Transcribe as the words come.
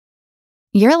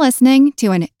You're listening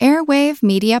to an Airwave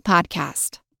Media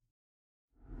Podcast.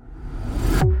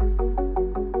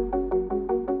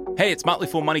 Hey, it's Motley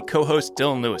Fool Money co-host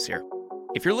Dylan Lewis here.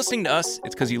 If you're listening to us,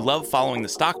 it's because you love following the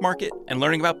stock market and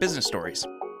learning about business stories.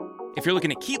 If you're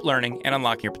looking to keep learning and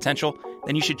unlocking your potential,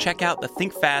 then you should check out the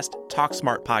Think Fast, Talk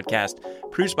Smart podcast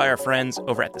produced by our friends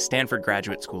over at the Stanford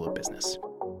Graduate School of Business.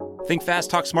 Think Fast,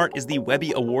 Talk Smart is the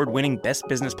Webby Award-winning best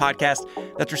business podcast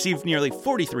that's received nearly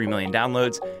 43 million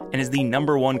downloads and is the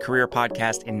 #1 career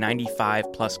podcast in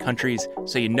 95-plus countries,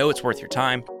 so you know it's worth your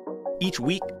time. Each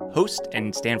week, host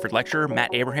and Stanford lecturer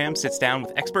Matt Abraham sits down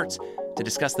with experts to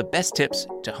discuss the best tips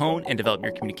to hone and develop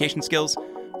your communication skills,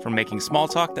 from making small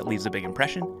talk that leaves a big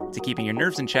impression, to keeping your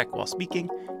nerves in check while speaking,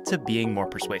 to being more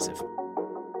persuasive.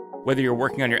 Whether you're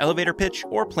working on your elevator pitch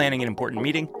or planning an important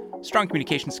meeting, strong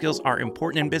communication skills are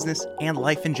important in business and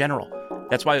life in general.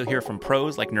 That's why you'll hear from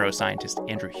pros like neuroscientist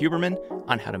Andrew Huberman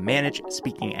on how to manage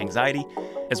speaking anxiety,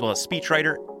 as well as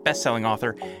speechwriter, best-selling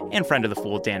author, and friend of the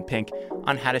Fool Dan Pink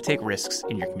on how to take risks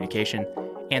in your communication,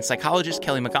 and psychologist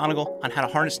Kelly McGonigal on how to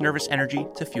harness nervous energy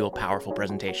to fuel powerful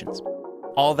presentations.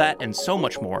 All that and so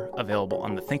much more available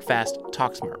on the Think Fast,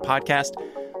 Talk Smart podcast.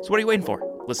 So what are you waiting for?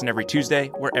 Listen every Tuesday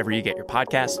wherever you get your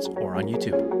podcasts or on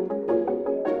YouTube.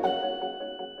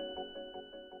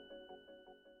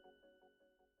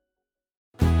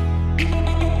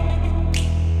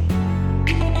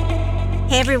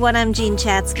 Hey everyone, I'm Jean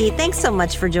Chatzky. Thanks so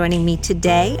much for joining me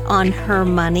today on Her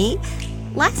Money.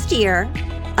 Last year,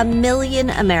 1 million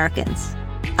Americans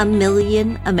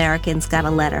got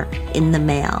a letter in the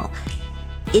mail.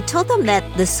 It told them that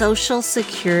the Social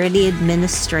Security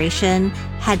Administration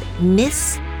had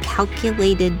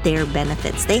miscalculated their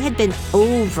benefits. They had been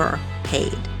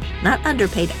overpaid, not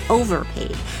underpaid,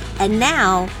 overpaid. And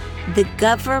now the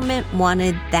government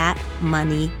wanted that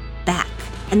money back.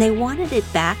 And they wanted it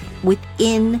back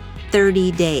within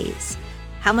 30 days.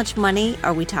 How much money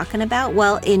are we talking about?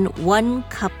 Well, in one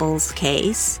couple's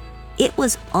case, it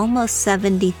was almost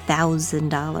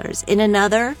 $70,000. In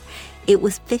another, it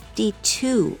was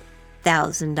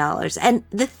 $52,000. And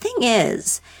the thing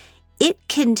is, it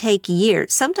can take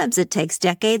years, sometimes it takes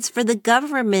decades, for the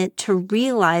government to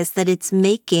realize that it's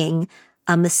making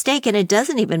a mistake. And it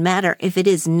doesn't even matter if it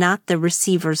is not the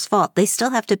receiver's fault. They still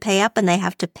have to pay up, and they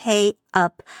have to pay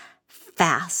up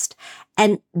fast.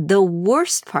 And the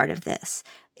worst part of this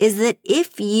is that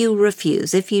if you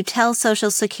refuse, if you tell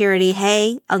Social Security,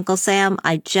 hey, Uncle Sam,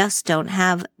 I just don't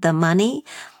have the money,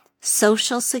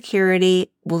 Social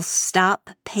Security will stop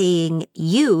paying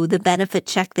you the benefit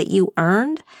check that you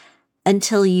earned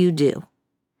until you do.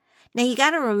 Now, you got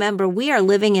to remember, we are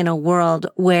living in a world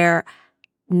where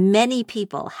many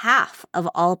people, half of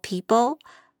all people,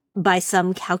 by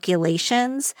some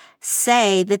calculations,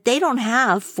 say that they don't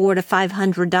have $400 to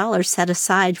 $500 set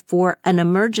aside for an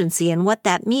emergency. And what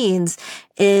that means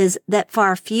is that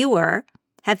far fewer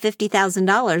have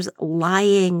 $50,000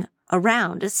 lying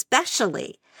around,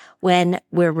 especially when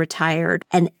we're retired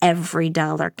and every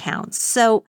dollar counts.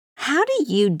 So how do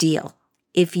you deal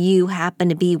if you happen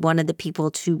to be one of the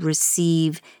people to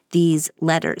receive these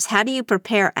letters? How do you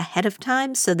prepare ahead of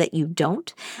time so that you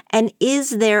don't? And is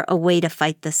there a way to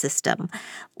fight the system?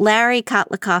 Larry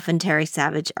Kotlikoff and Terry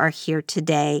Savage are here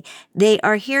today. They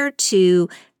are here to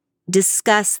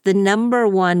discuss the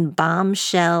 #1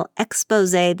 bombshell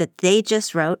expose that they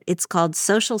just wrote. It's called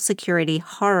Social Security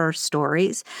Horror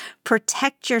Stories.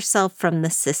 Protect yourself from the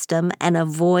system and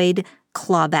avoid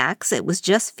Clawbacks. It was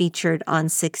just featured on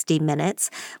 60 Minutes.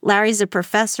 Larry's a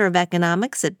professor of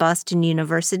economics at Boston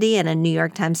University and a New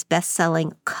York Times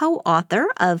bestselling co-author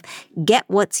of Get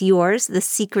What's Yours, The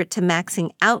Secret to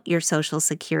Maxing Out Your Social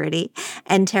Security.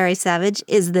 And Terry Savage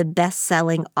is the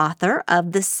best-selling author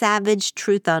of The Savage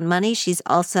Truth on Money. She's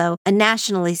also a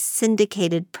nationally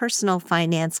syndicated personal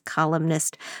finance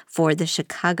columnist for the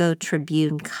Chicago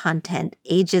Tribune Content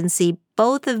Agency.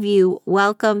 Both of you,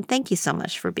 welcome. Thank you so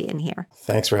much for being here.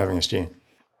 Thanks for having us, Jean.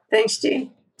 Thanks,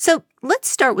 Jean. So let's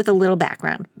start with a little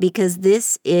background, because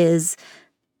this is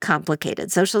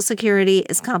complicated. Social Security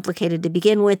is complicated to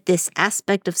begin with. This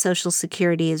aspect of Social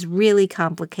Security is really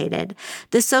complicated.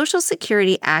 The Social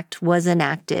Security Act was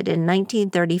enacted in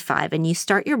 1935, and you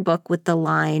start your book with the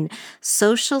line,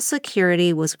 Social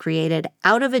Security was created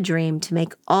out of a dream to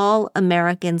make all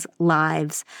Americans'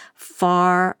 lives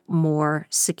far more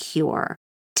secure.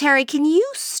 Terry, can you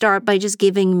start by just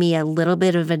giving me a little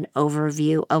bit of an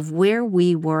overview of where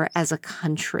we were as a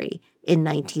country in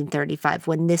 1935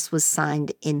 when this was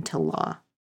signed into law?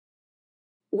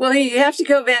 Well, you have to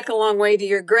go back a long way to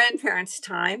your grandparents'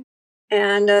 time.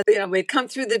 And, we'd come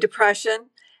through the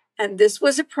Depression, And this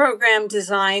was a program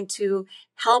designed to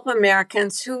help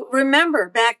Americans who, remember,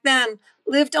 back then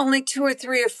lived only 2 or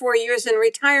 3 or 4 years in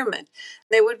retirement.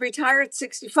 They would retire at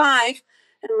 65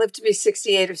 and live to be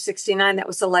 68 or 69. That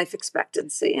was the life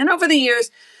expectancy. And over the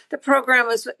years, the program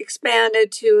was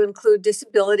expanded to include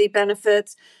disability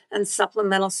benefits and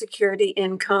supplemental security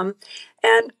income.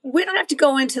 And we don't have to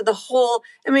go into the whole,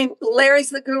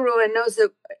 Larry's the guru and knows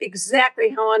exactly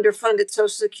how underfunded Social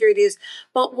Security is.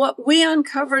 But what we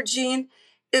uncovered, Jean,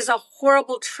 is a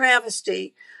horrible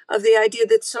travesty of the idea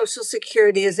that Social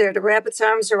Security is there to wrap its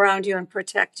arms around you and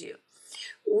protect you.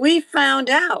 We found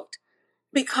out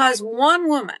because one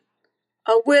woman,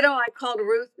 a widow, I called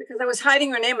Ruth because I was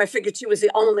hiding her name. I figured she was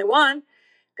the only one,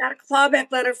 got a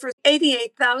clawback letter for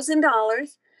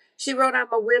 $88,000. She wrote,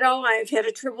 I'm a widow. I've had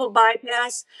a triple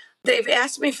bypass. They've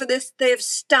asked me for this. They have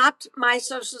stopped my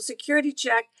Social Security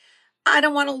check. I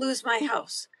don't want to lose my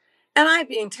house. And I,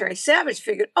 being Terry Savage,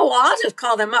 figured, I'll just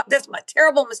call them up. That's my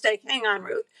terrible mistake. Hang on,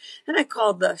 Ruth. And I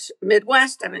called the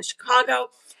Midwest. I'm in Chicago.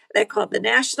 They called the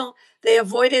National. They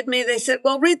avoided me. They said,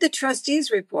 well, read the trustees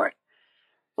report.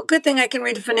 Well, good thing I can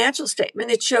read a financial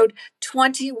statement. It showed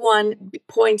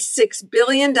 $21.6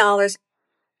 billion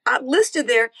listed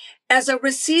there as a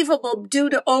receivable due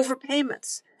to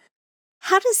overpayments.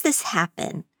 How does this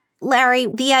happen? Larry,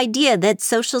 the idea that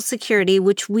Social Security,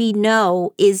 which we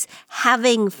know is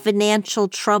having financial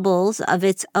troubles of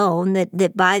its own,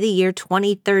 that by the year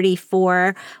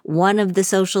 2034, one of the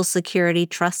Social Security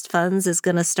trust funds is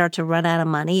going to start to run out of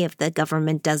money if the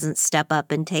government doesn't step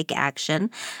up and take action.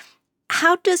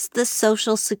 How does the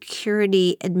Social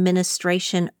Security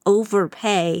Administration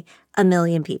overpay 1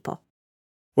 million people?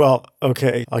 Well,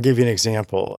 okay, I'll give you an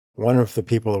example. One of the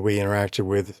people that we interacted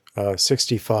with,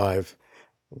 65,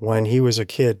 when he was a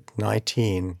kid,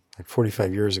 19, like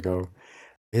 45 years ago,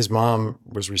 his mom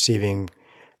was receiving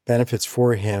benefits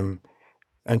for him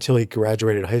until he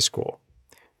graduated high school.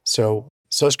 So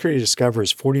Social Security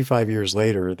discovers 45 years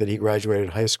later that he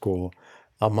graduated high school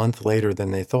a month later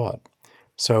than they thought.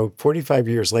 So 45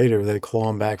 years later, they claw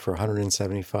him back for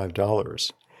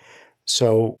 $175.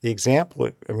 So the example,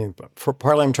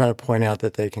 partly I'm trying to point out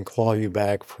that they can claw you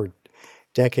back for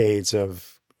decades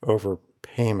of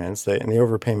overpayments, and the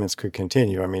overpayments could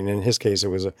continue. In his case, it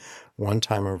was a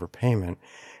one-time overpayment.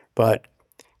 But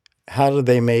how do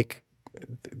they make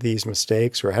these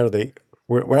mistakes, or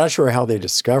we're not sure how they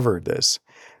discovered this,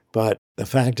 but the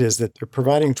fact is that they're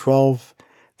providing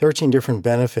 13 different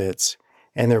benefits,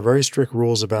 and there are very strict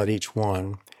rules about each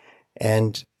one,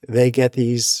 and they get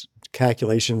these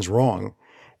calculations wrong.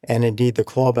 And indeed, the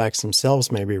clawbacks themselves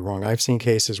may be wrong. I've seen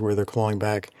cases where they're clawing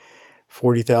back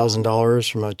 $40,000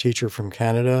 from a teacher from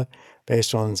Canada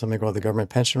based on something called the government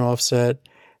pension offset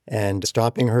and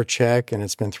stopping her check. And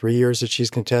it's been 3 years that she's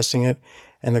contesting it.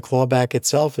 And the clawback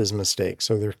itself is a mistake.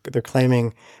 So they're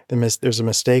claiming there's a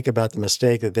mistake about the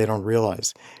mistake that they don't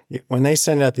realize. When they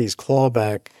send out these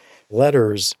clawback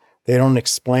letters, they don't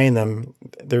explain them.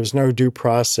 There's no due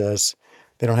process.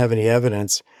 They don't have any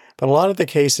evidence. But a lot of the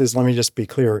cases, let me just be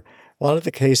clear, a lot of the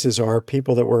cases are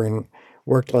people that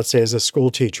worked, let's say, as a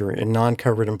school teacher in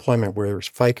non-covered employment where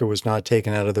FICA was not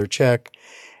taken out of their check,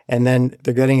 and then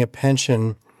they're getting a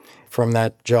pension from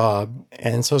that job.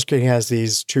 And Social Security has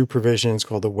these two provisions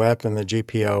called the WEP and the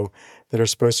GPO that are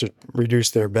supposed to reduce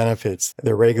their benefits,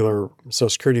 their regular Social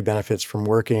Security benefits from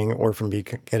working or from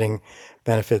getting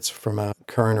benefits from a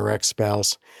current or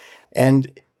ex-spouse.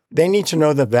 And they need to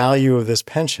know the value of this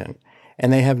pension. And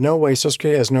they have no way, Social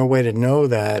Security has no way to know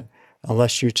that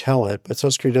unless you tell it. But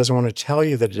Social Security doesn't want to tell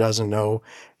you that it doesn't know,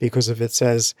 because if it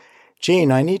says,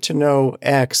 Gene, I need to know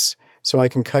X so I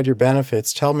can cut your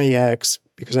benefits, tell me X,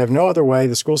 because I have no other way.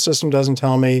 The school system doesn't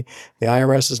tell me. The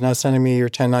IRS is not sending me your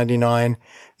 1099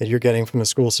 that you're getting from the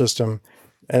school system.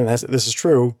 And this is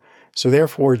true. So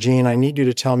therefore, Gene, I need you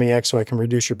to tell me X so I can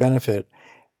reduce your benefit.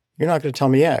 You're not going to tell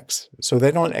me X. So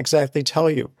they don't exactly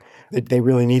tell you that they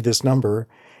really need this number.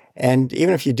 And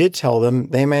even if you did tell them,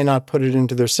 they may not put it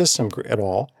into their system at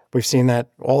all. We've seen that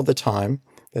all the time,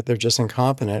 that they're just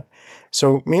incompetent.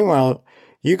 So meanwhile,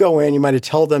 you go in, you might have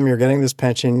told them you're getting this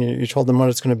pension, you told them what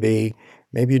it's going to be,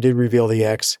 maybe you did reveal the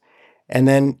X, and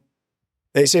then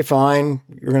they say, fine,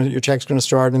 your check's going to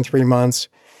start in 3 months.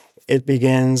 It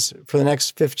begins, for the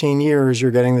next 15 years,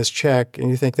 you're getting this check, and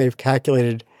you think they've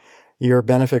calculated your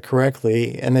benefit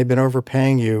correctly, and they've been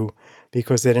overpaying you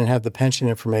because they didn't have the pension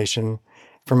information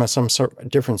from some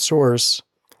different source,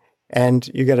 and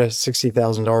you get a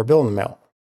 $60,000 bill in the mail.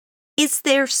 Is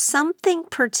there something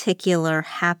particular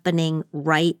happening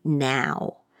right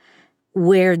now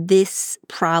where this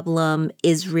problem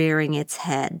is rearing its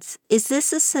head? Is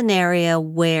this a scenario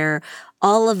where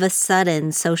all of a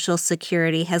sudden Social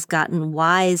Security has gotten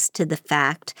wise to the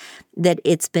fact that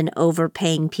it's been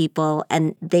overpaying people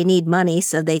and they need money,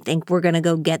 so they think we're going to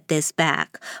go get this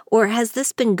back? Or has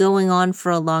this been going on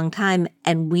for a long time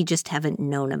and we just haven't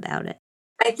known about it?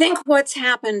 I think what's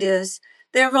happened is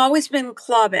there have always been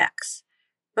clawbacks,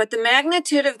 but the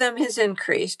magnitude of them has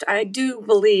increased. I do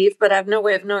believe, but I have no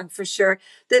way of knowing for sure,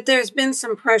 that there's been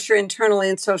some pressure internally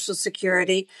in Social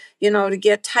Security,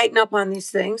 to tighten up on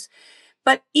these things.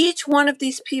 But each one of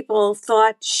these people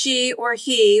thought she or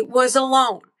he was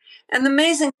alone. And the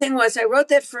amazing thing was I wrote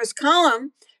that first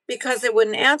column because they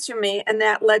wouldn't answer me, and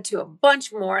that led to a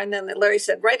bunch more. And then Larry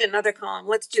said, write another column,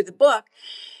 let's do the book.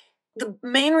 The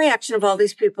main reaction of all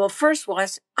these people first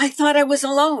was, I thought I was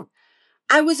alone.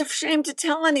 I was ashamed to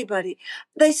tell anybody.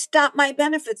 They stopped my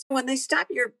benefits. When they stop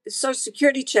your Social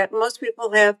Security check, most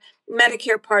people have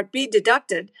Medicare Part B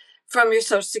deducted from your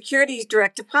Social Security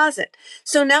direct deposit.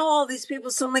 So now all these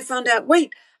people suddenly found out,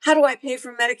 wait, how do I pay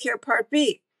for Medicare Part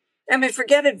B? I mean,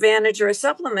 forget Advantage or a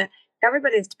supplement.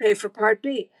 Everybody has to pay for Part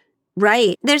B.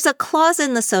 Right. There's a clause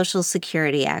in the Social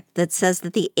Security Act that says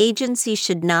that the agency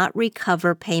should not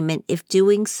recover payment if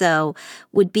doing so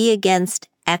would be against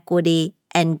equity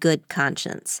and good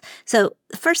conscience. So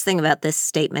the first thing about this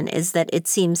statement is that it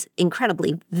seems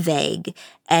incredibly vague,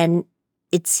 and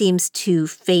it seems to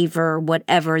favor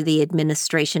whatever the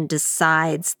administration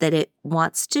decides that it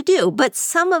wants to do. But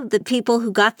some of the people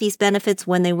who got these benefits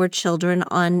when they were children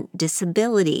on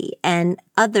disability, and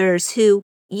others who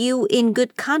you in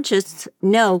good conscience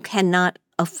know cannot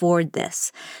afford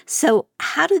this. So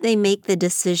how do they make the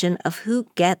decision of who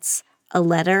gets a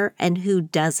letter and who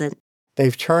doesn't?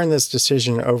 They've turned this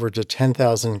decision over to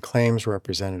 10,000 claims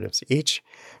representatives each.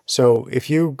 So if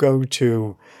you go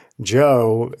to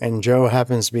Joe and Joe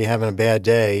happens to be having a bad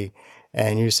day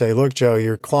and you say, look, Joe,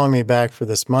 you're clawing me back for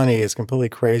this money. It's completely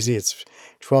crazy. It's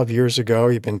 12 years ago.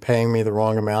 You've been paying me the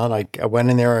wrong amount. I went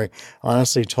in there. I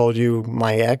honestly told you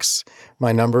my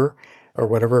number or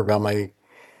whatever about my,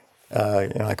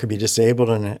 I could be disabled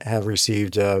and have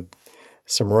received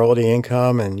some royalty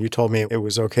income, and you told me it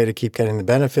was okay to keep getting the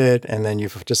benefit, and then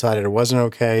you've decided it wasn't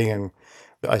okay, and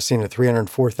I've seen a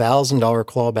 $304,000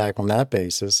 clawback on that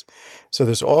basis. So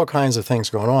there's all kinds of things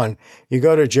going on. You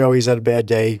go to Joe, he's had a bad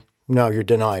day. No, you're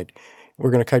denied.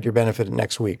 We're going to cut your benefit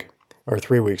next week or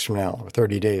 3 weeks from now or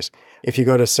 30 days. If you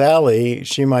go to Sally,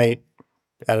 she might,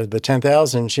 out of the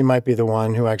 10,000, she might be the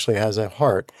one who actually has a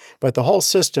heart. But the whole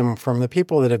system, from the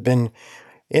people that have been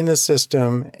in the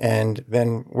system and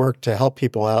then work to help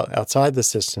people outside the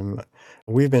system,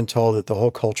 we've been told that the whole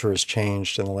culture has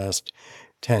changed in the last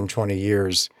 10, 20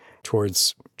 years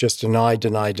towards just deny,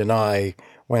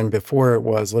 when before it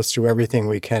was, let's do everything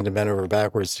we can to bend over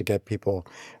backwards to get people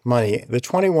money. The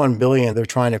 $21 billion they're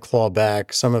trying to claw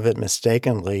back, some of it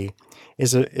mistakenly,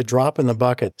 is a drop in the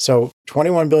bucket. So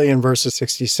 $21 billion versus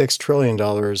 $66 trillion,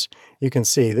 you can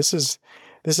see this is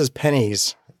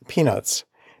pennies, peanuts.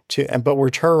 But we're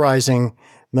terrorizing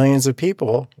millions of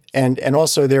people and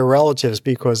also their relatives,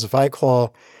 because if I claw,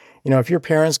 if your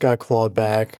parents got clawed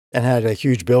back and had a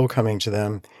huge bill coming to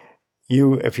them,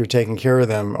 if you're taking care of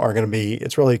them,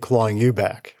 it's really clawing you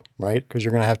back, right? Because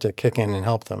you're going to have to kick in and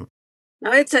help them.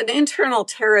 Now, it's an internal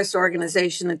terrorist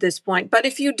organization at this point. But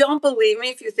if you don't believe me,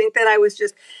 if you think that I was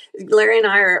just, Larry and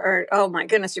I are oh my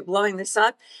goodness, you're blowing this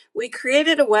up. We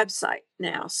created a website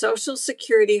now,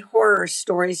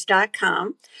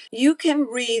 socialsecurityhorrorstories.com. You can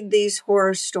read these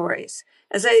horror stories.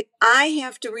 As I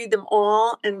have to read them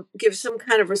all and give some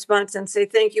kind of response and say,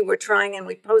 thank you, we're trying, and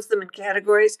we post them in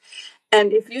categories.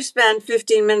 And if you spend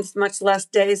 15 minutes, much less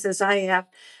days as I have,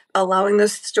 allowing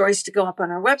those stories to go up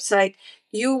on our website,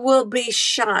 you will be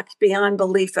shocked beyond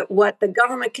belief at what the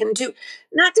government can do,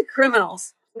 not to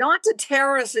criminals, not to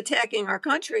terrorists attacking our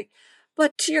country,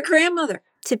 but to your grandmother.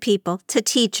 To people, to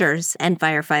teachers and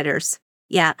firefighters.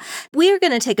 Yeah. We are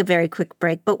going to take a very quick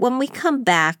break, but when we come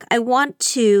back, I want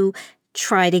to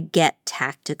try to get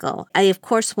tactical. I, of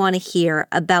course, want to hear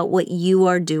about what you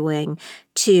are doing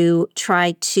to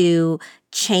try to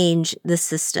change the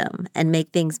system and make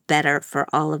things better for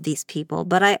all of these people.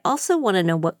 But I also want to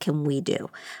know, what can we do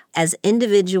as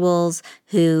individuals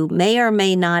who may or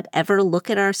may not ever look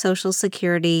at our Social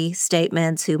Security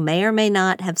statements, who may or may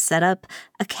not have set up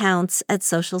accounts at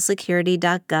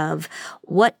socialsecurity.gov.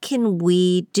 What can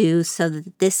we do so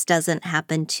that this doesn't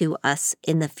happen to us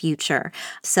in the future?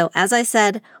 So as I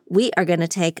said, we are going to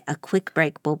take a quick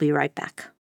break. We'll be right back.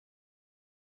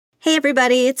 Hey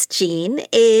everybody, it's Jean.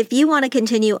 If you want to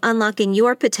continue unlocking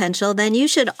your potential, then you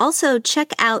should also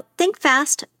check out Think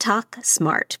Fast, Talk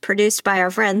Smart, produced by our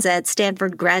friends at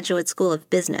Stanford Graduate School of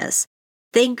Business.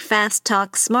 Think Fast,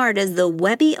 Talk Smart is the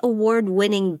Webby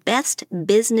Award-winning Best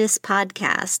Business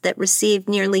podcast that received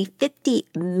nearly 50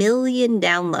 million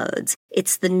downloads.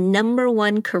 It's the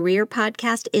 #1 career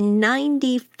podcast in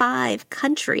 95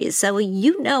 countries, so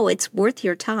you know it's worth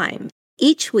your time.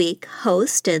 Each week,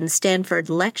 host and Stanford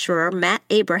lecturer Matt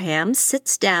Abraham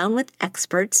sits down with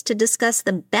experts to discuss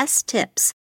the best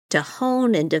tips to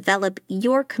hone and develop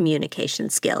your communication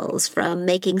skills, from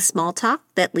making small talk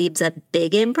that leaves a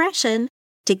big impression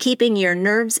to keeping your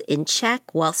nerves in check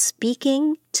while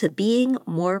speaking to being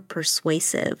more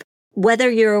persuasive. Whether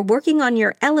you're working on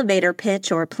your elevator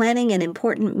pitch or planning an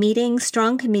important meeting,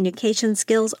 strong communication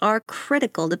skills are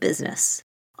critical to business.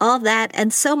 All that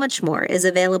and so much more is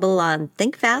available on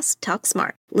Think Fast, Talk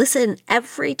Smart. Listen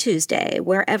every Tuesday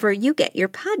wherever you get your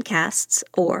podcasts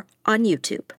or on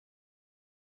YouTube.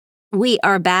 We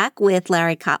are back with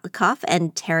Larry Kotlikoff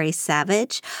and Terry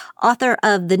Savage, author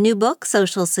of the new book,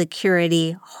 Social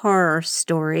Security Horror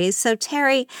Stories. So,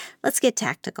 Terry, let's get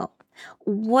tactical.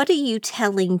 What are you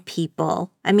telling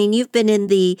people? I mean, you've been in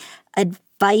the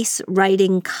advice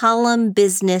writing column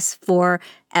business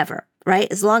forever,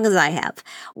 right? As long as I have.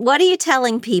 What are you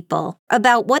telling people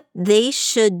about what they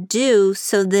should do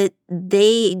so that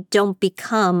they don't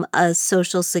become a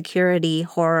Social Security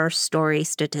horror story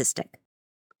statistic?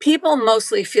 People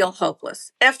mostly feel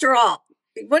hopeless. After all,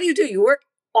 what do? You work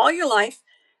all your life.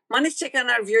 Money's taken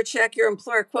out of your check. Your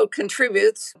employer, quote,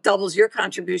 contributes, doubles your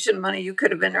contribution, money you could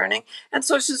have been earning. And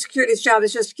Social Security's job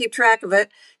is just to keep track of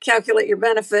it, calculate your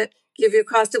benefit, give you a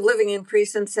cost of living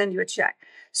increase, and send you a check.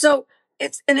 So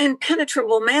it's an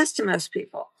impenetrable mass to most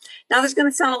people. Now, this is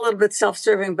going to sound a little bit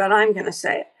self-serving, but I'm going to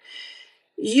say it.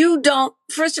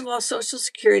 First of all, Social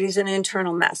Security is an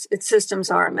internal mess. Its systems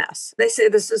are a mess. They say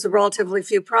this is a relatively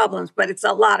few problems, but it's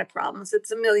a lot of problems. It's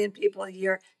 1 million people a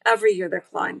year. Every year they're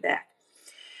clawing back.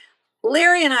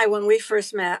 Larry and I, when we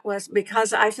first met, was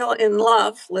because I fell in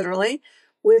love, literally,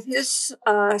 with his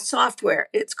software.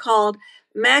 It's called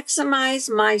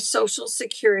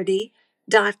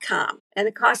MaximizeMySocialSecurity.com. And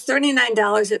it costs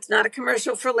 $39. It's not a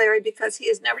commercial for Larry because he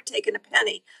has never taken a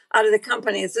penny out of the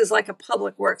company. This is like a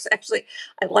public works. Actually,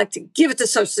 I'd like to give it to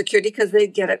Social Security because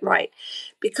they'd get it right.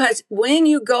 Because when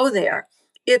you go there,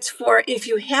 it's for if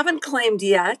you haven't claimed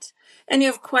yet and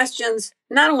you have questions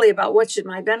not only about what should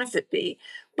my benefit be,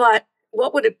 but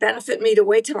what would it benefit me to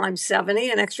wait till I'm 70,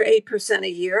 an extra 8% a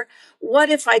year? What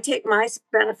if I take my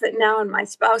benefit now and my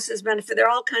spouse's benefit? There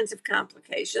are all kinds of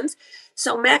complications.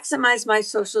 So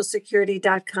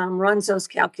MaximizeMySocialSecurity.com runs those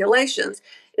calculations.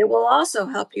 It will also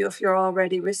help you if you're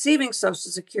already receiving Social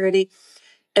Security.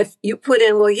 If you put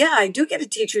in, well, yeah, I do get a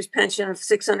teacher's pension of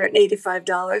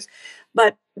 $685,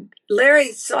 but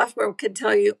Larry's software can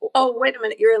tell you, oh, wait a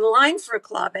minute, you're in line for a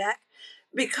clawback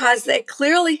because they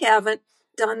clearly haven't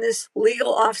done this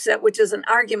legal offset, which is an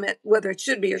argument whether it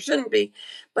should be or shouldn't be.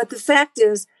 But the fact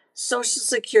is, Social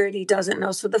Security doesn't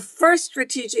know. So the first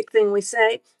strategic thing we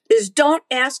say is don't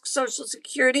ask Social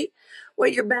Security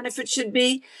what your benefit should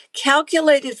be.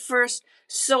 Calculate it first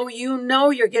so you know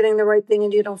you're getting the right thing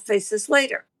and you don't face this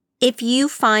later. If you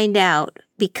find out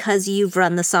because you've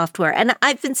run the software, and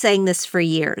I've been saying this for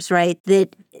years, right,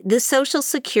 that the Social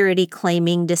Security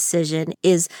claiming decision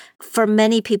is, for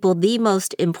many people, the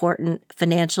most important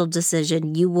financial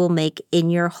decision you will make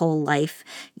in your whole life.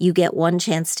 You get one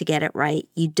chance to get it right.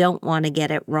 You don't want to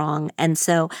get it wrong. And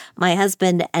so my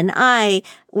husband and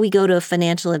we go to a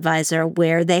financial advisor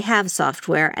where they have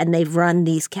software and they've run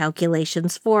these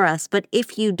calculations for us. But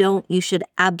if you don't, you should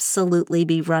absolutely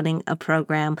be running a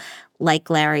program like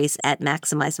Larry's at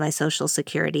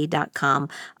MaximizeMySocialSecurity.com.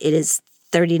 It is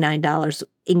 $39,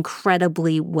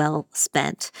 incredibly well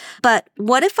spent. But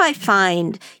what if I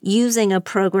find using a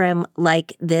program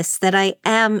like this that I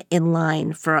am in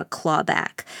line for a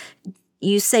clawback?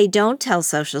 You say don't tell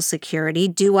Social Security.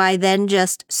 Do I then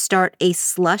just start a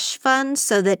slush fund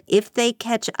so that if they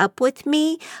catch up with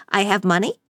me, I have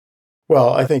money?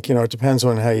 Well, I think, it depends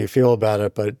on how you feel about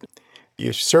it, but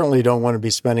you certainly don't want to be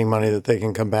spending money that they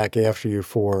can come back after you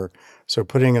for. So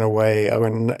putting it away,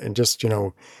 and just,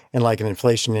 in like an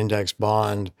inflation index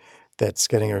bond that's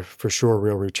getting a for sure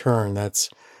real return,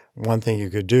 that's one thing you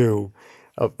could do.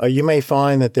 You may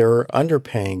find that they're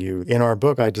underpaying you. In our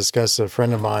book, I discuss a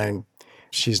friend of mine.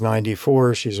 She's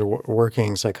 94. She's a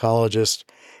working psychologist,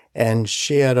 and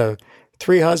she had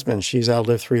 3 husbands. She's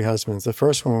outlived 3 husbands. The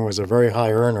first one was a very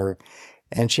high earner,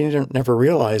 and she never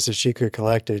realized that she could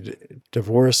collect a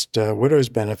divorced widow's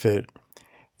benefit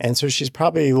And so she's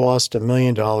probably lost $1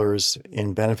 million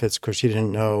in benefits because she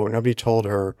didn't know. Nobody told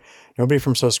her. Nobody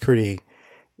from Social Security.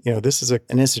 This is an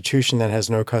institution that has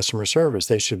no customer service.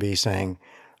 They should be saying,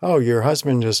 oh, your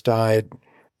husband just died.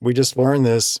 We just learned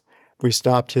this. We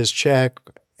stopped his check.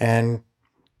 And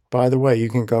by the way, you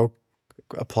can go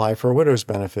apply for a widow's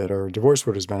benefit or a divorced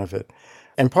widow's benefit.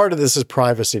 And part of this is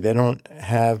privacy. They don't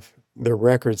have their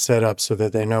records set up so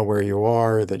that they know where you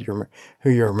are, who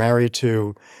you're married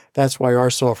to. That's why our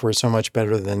software is so much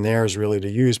better than theirs really to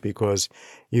use, because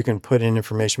you can put in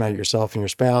information about yourself and your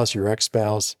spouse, your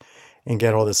ex-spouse, and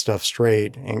get all this stuff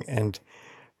straight and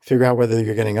figure out whether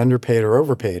you're getting underpaid or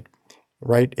overpaid,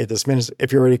 right? At this minute,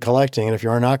 if you're already collecting, and if you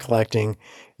are not collecting,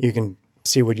 you can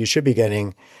see what you should be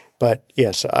getting. But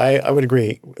yes, I would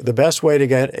agree. The best way to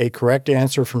get a correct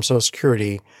answer from Social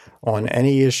Security on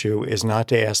any issue is not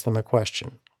to ask them a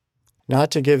question, not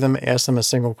to ask them a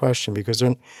single question, because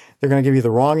they're going to give you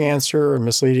the wrong answer, or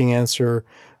misleading answer,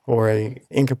 or a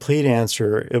incomplete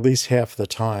answer at least half the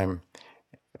time.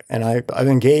 And I've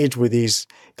engaged with these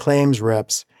claims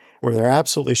reps where they're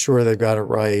absolutely sure they've got it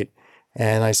right.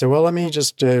 And I said, well, let me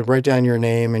just write down your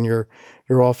name and your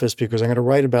office, because I'm going to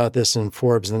write about this in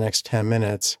Forbes in the next 10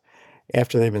 minutes.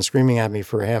 After they've been screaming at me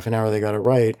for half an hour, they got it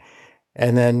right.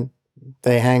 And then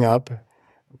they hang up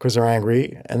because they're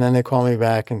angry. And then they call me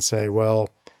back and say, well,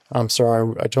 I'm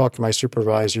sorry, I talked to my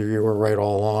supervisor. You were right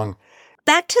all along.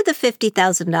 Back to the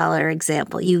 $50,000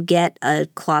 example. You get a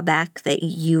clawback that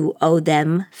you owe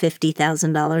them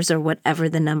 $50,000 or whatever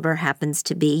the number happens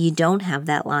to be. You don't have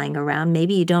that lying around.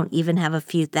 Maybe you don't even have a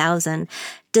few thousand.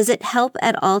 Does it help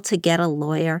at all to get a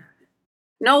lawyer?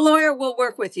 No lawyer will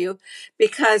work with you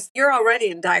because you're already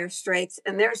in dire straits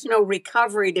and there's no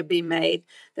recovery to be made.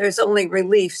 There's only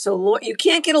relief. So you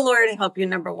can't get a lawyer to help you,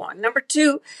 number one. Number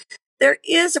two, there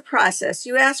is a process.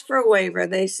 You ask for a waiver.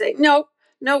 They say, no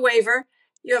waiver.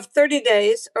 You have 30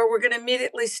 days or we're going to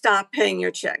immediately stop paying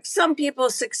your check. Some people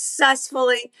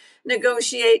successfully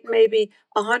negotiate maybe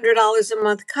 $100 a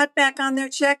month cutback on their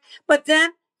check, but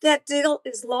then that deal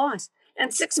is lost.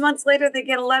 And 6 months later, they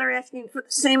get a letter asking for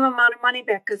the same amount of money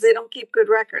back because they don't keep good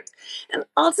records. And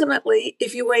ultimately,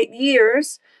 if you wait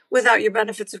years without your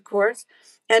benefits, of course,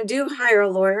 and do hire a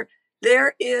lawyer,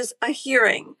 there is a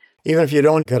hearing. Even if you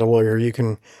don't get a lawyer, you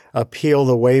can appeal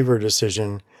the waiver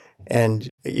decision and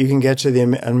you can get to the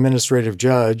administrative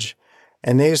judge.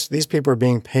 And these people are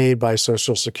being paid by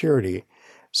Social Security.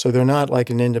 So they're not like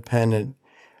an independent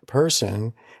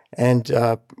person. And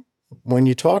when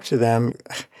you talk to them,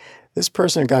 this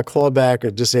person got clawed back,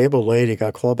 a disabled lady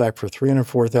got clawed back for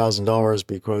 $304,000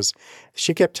 because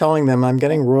she kept telling them, I'm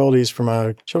getting royalties from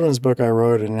a children's book I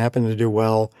wrote and it happened to do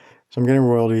well. So I'm getting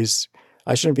royalties.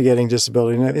 I shouldn't be getting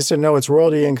disability. And they said, no, it's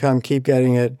royalty income. Keep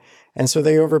getting it. And so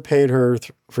they overpaid her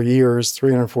for years,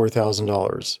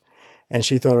 $304,000. And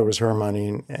she thought it was her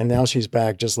money. And now she's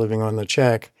back just living on the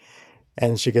check.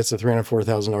 And she gets a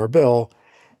 $304,000 bill.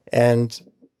 And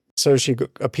so she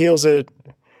appeals it.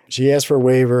 She asks for a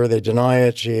waiver. They deny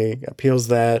it. She appeals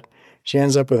that. She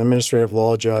ends up with an administrative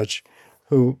law judge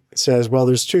who says, well,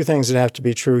 there's two things that have to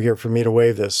be true here for me to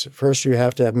waive this. First, you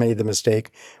have to have made the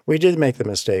mistake. We did make the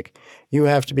mistake. You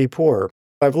have to be poor.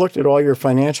 I've looked at all your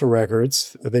financial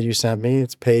records that you sent me.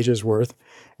 It's pages worth.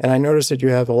 And I noticed that you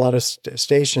have a lot of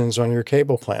stations on your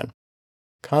cable plan.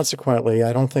 Consequently,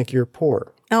 I don't think you're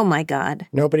poor. Oh, my God.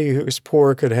 Nobody who's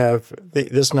poor could have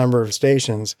this number of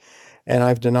stations, and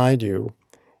I've denied you.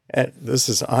 And this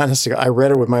is honestly, I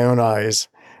read it with my own eyes.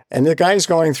 And the guy's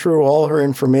going through all her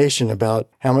information about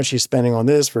how much she's spending on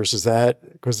this versus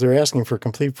that, because they're asking for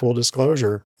complete full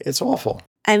disclosure. It's awful.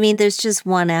 I mean, there's just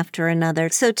one after another.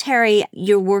 So, Terry,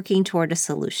 you're working toward a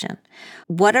solution.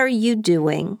 What are you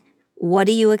doing? What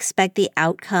do you expect the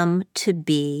outcome to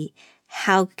be?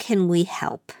 How can we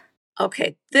help?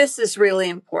 Okay, this is really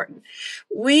important.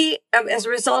 We, as a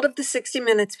result of the 60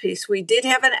 Minutes piece, we did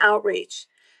have an outreach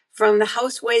from the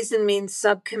House Ways and Means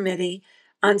Subcommittee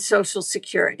on Social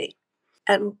Security.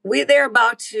 And they're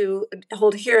about to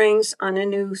hold hearings on a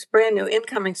brand new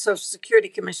incoming Social Security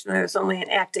commissioner. There's only an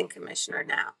acting commissioner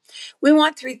now. We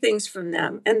want three things from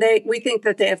them, and we think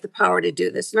that they have the power to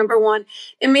do this. Number one,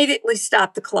 immediately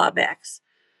stop the clawbacks.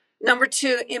 Number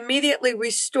two, immediately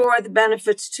restore the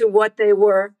benefits to what they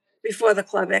were before the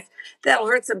clawback. That'll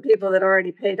hurt some people that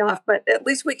already paid off, but at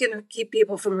least we can keep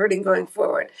people from hurting going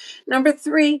forward. Number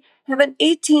three, have an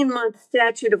 18-month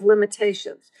statute of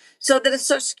limitations so that if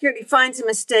Social Security finds a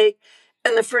mistake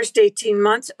in the first 18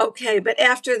 months, okay, but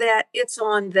after that, it's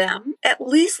on them. At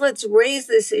least let's raise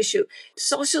this issue.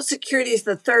 Social Security is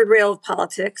the third rail of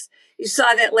politics. You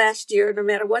saw that last year. No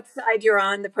matter what side you're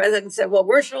on, the president said, well,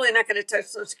 we're surely not going to touch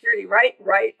Social Security, right?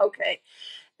 Right, okay.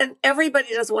 And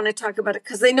everybody doesn't want to talk about it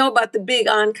because they know about the big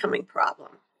oncoming problem.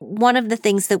 One of the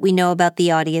things that we know about the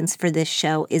audience for this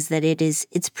show is that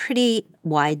it's pretty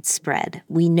widespread.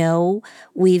 We know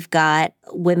we've got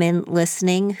women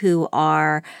listening who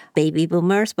are baby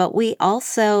boomers, but we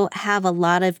also have a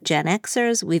lot of Gen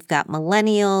Xers. We've got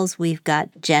millennials. We've got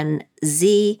Gen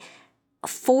Z.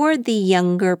 For the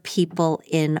younger people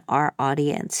in our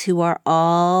audience who are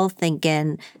all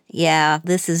thinking, yeah,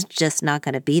 this is just not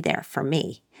going to be there for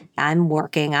me. I'm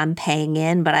working, I'm paying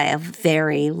in, but I have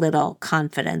very little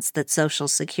confidence that Social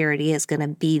Security is going to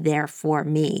be there for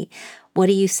me. What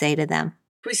do you say to them?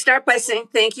 We start by saying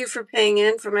thank you for paying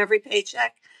in from every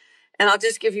paycheck. And I'll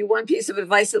just give you one piece of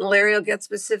advice and Larry will get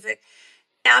specific.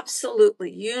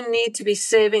 Absolutely. You need to be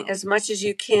saving as much as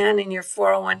you can in your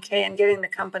 401k and getting the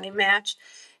company match.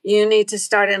 You need to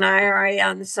start an IRA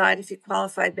on the side if you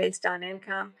qualify based on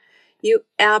income. You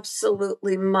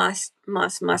absolutely must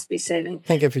be saving. I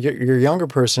think if you're a younger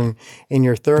person in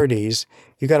your 30s,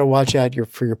 you got to watch out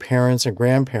for your parents and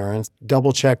grandparents,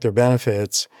 double check their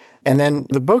benefits. And then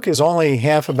the book is only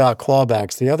half about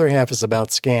clawbacks. The other half is about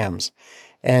scams.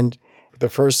 And the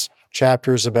first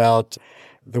chapter is about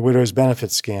the widow's benefit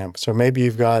scam. So maybe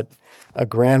you've got a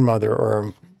grandmother or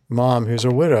a mom who's a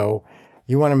widow.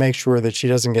 You want to make sure that she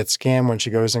doesn't get scammed when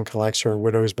she goes and collects her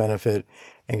widow's benefit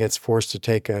and gets forced to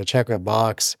check a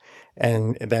box.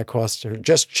 And that costs her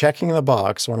just checking the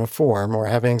box on a form or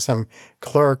having some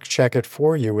clerk check it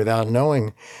for you without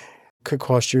knowing could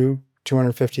cost you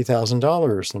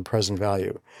 $250,000 in present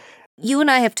value. You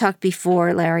and I have talked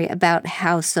before, Larry, about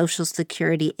how Social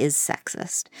Security is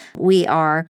sexist. We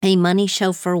are a money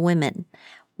show for women.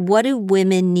 What do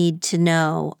women need to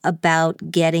know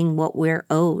about getting what we're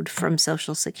owed from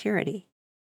Social Security?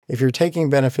 If you're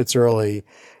taking benefits early,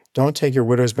 don't take your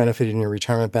widow's benefit and your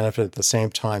retirement benefit at the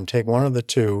same time. Take one of the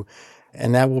two,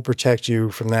 and that will protect you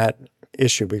from that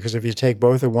issue, because if you take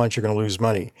both at once, you're going to lose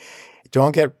money.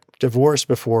 Don't get divorced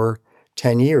before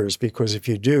 10 years, because if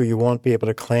you do, you won't be able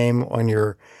to claim on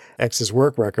your ex's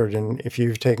work record. And if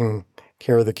you've taken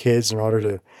care of the kids in order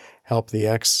to help the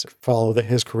ex follow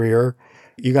his career,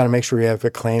 you got to make sure you have a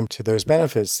claim to those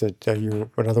benefits that you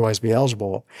would otherwise be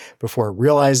eligible before.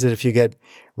 Realize that if you get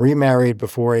remarried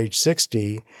before age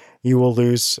 60, you will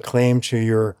lose claim to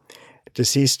your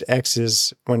deceased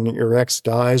exes when your ex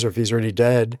dies, or if he's already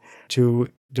dead, to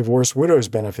divorced widow's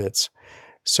benefits.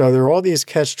 So there are all these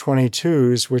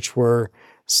catch-22s which were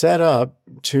set up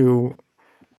to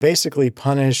basically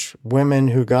punish women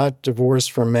who got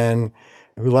divorced from men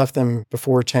who left them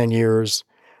before 10 years.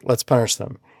 Let's punish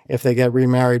them. If they get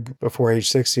remarried before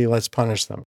age 60, let's punish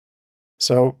them.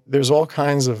 So there's all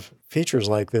kinds of features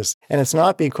like this. And it's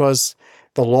not because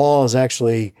the law is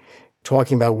actually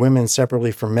talking about women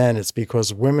separately from men. It's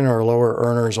because women are lower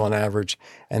earners on average,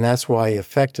 and that's why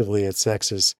effectively it's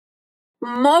sexist.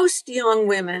 Most young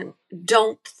women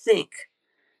don't think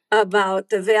about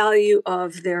the value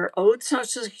of their owed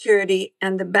Social Security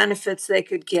and the benefits they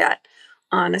could get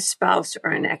on a spouse or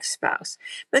an ex-spouse.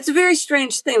 But it's a very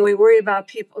strange thing. We worry about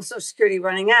people's Social Security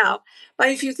running out. But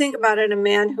if you think about it, a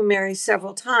man who marries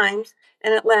several times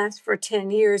and it lasts for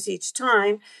 10 years each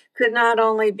time could not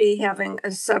only be having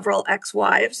several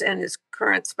ex-wives and his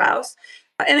current spouse,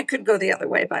 and it could go the other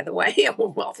way, by the way, a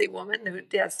wealthy woman who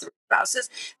has 3 spouses.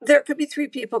 There could be 3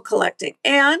 people collecting.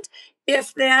 And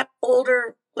if that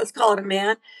older, let's call it a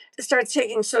man, starts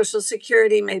taking Social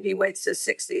Security, maybe waits to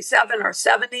 67 or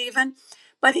 70 even,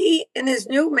 but he, in his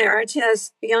new marriage,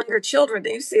 has younger children.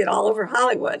 You see it all over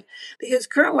Hollywood. His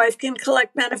current wife can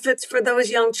collect benefits for those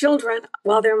young children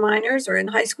while they're minors or in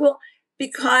high school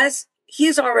because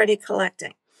he's already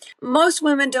collecting. Most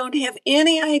women don't have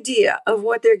any idea of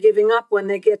what they're giving up when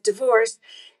they get divorced.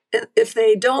 If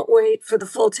they don't wait for the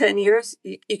full 10 years,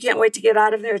 you can't wait to get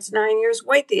out of there. It's 9 years.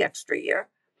 Wait the extra year.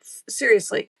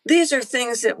 Seriously. These are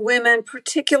things that women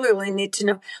particularly need to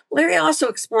know. Larry also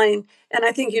explained, and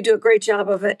I think you do a great job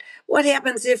of it, what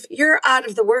happens if you're out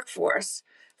of the workforce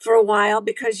for a while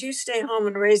because you stay home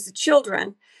and raise the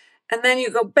children, and then you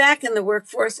go back in the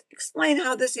workforce. Explain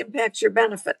how this impacts your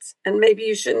benefits, and maybe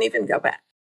you shouldn't even go back.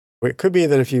 It could be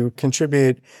that if you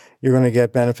contribute, you're going to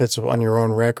get benefits on your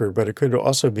own record, but it could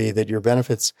also be that your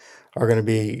benefits are going to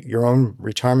be, your own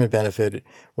retirement benefit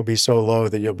will be so low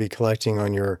that you'll be collecting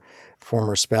on your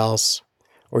former spouse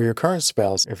or your current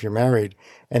spouse if you're married,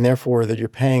 and therefore that you're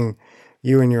paying,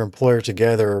 you and your employer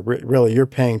together, really you're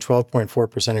paying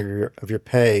 12.4% of your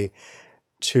pay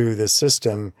to the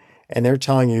system, and they're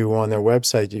telling you on their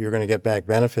website that you're going to get back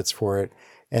benefits for it,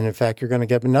 and in fact, you're going to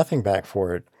get nothing back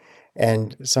for it.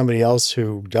 And somebody else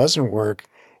who doesn't work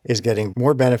is getting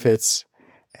more benefits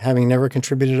having never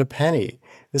contributed a penny.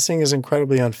 this thing is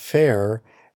incredibly unfair.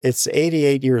 It's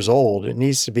 88 years old. It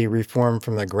needs to be reformed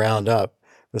from the ground up,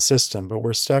 the system, but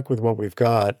we're stuck with what we've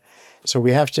got. So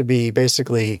we have to be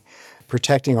basically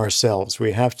protecting ourselves.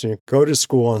 We have to go to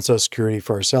school on Social Security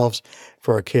for ourselves,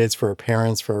 for our kids, for our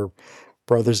parents, for our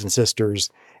brothers and sisters,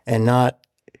 and not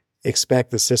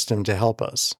expect the system to help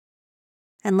us.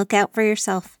 And look out for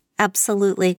yourself.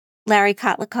 Absolutely. Larry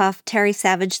Kotlikoff, Terry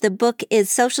Savage. The book is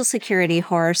Social Security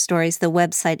Horror Stories. The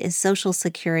website is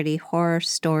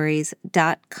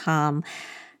socialsecurityhorrorstories.com.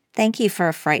 Thank you for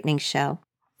a frightening show.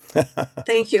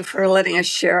 Thank you for letting us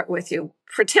share it with you.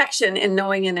 Protection and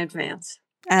knowing in advance.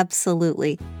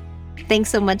 Absolutely.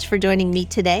 Thanks so much for joining me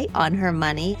today on Her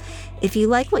Money. If you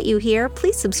like what you hear,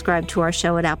 please subscribe to our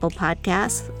show at Apple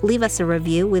Podcasts. Leave us a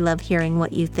review. We love hearing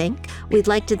what you think. We'd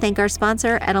like to thank our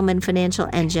sponsor, Edelman Financial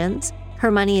Engines.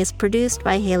 Her Money is produced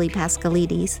by Haley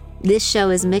Pascalides. This show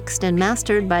is mixed and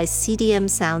mastered by CDM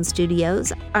Sound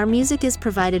Studios. Our music is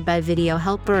provided by Video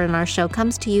Helper, and our show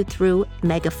comes to you through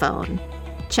Megaphone.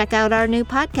 Check out our new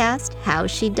podcast, How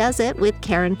She Does It, with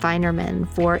Karen Feinerman,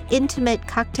 for intimate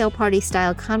cocktail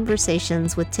party-style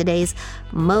conversations with today's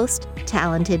most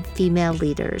talented female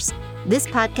leaders. This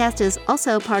podcast is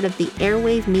also part of the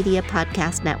Airwave Media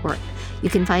Podcast Network. You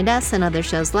can find us and other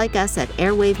shows like us at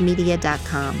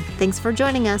airwavemedia.com. Thanks for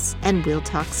joining us, and we'll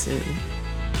talk soon.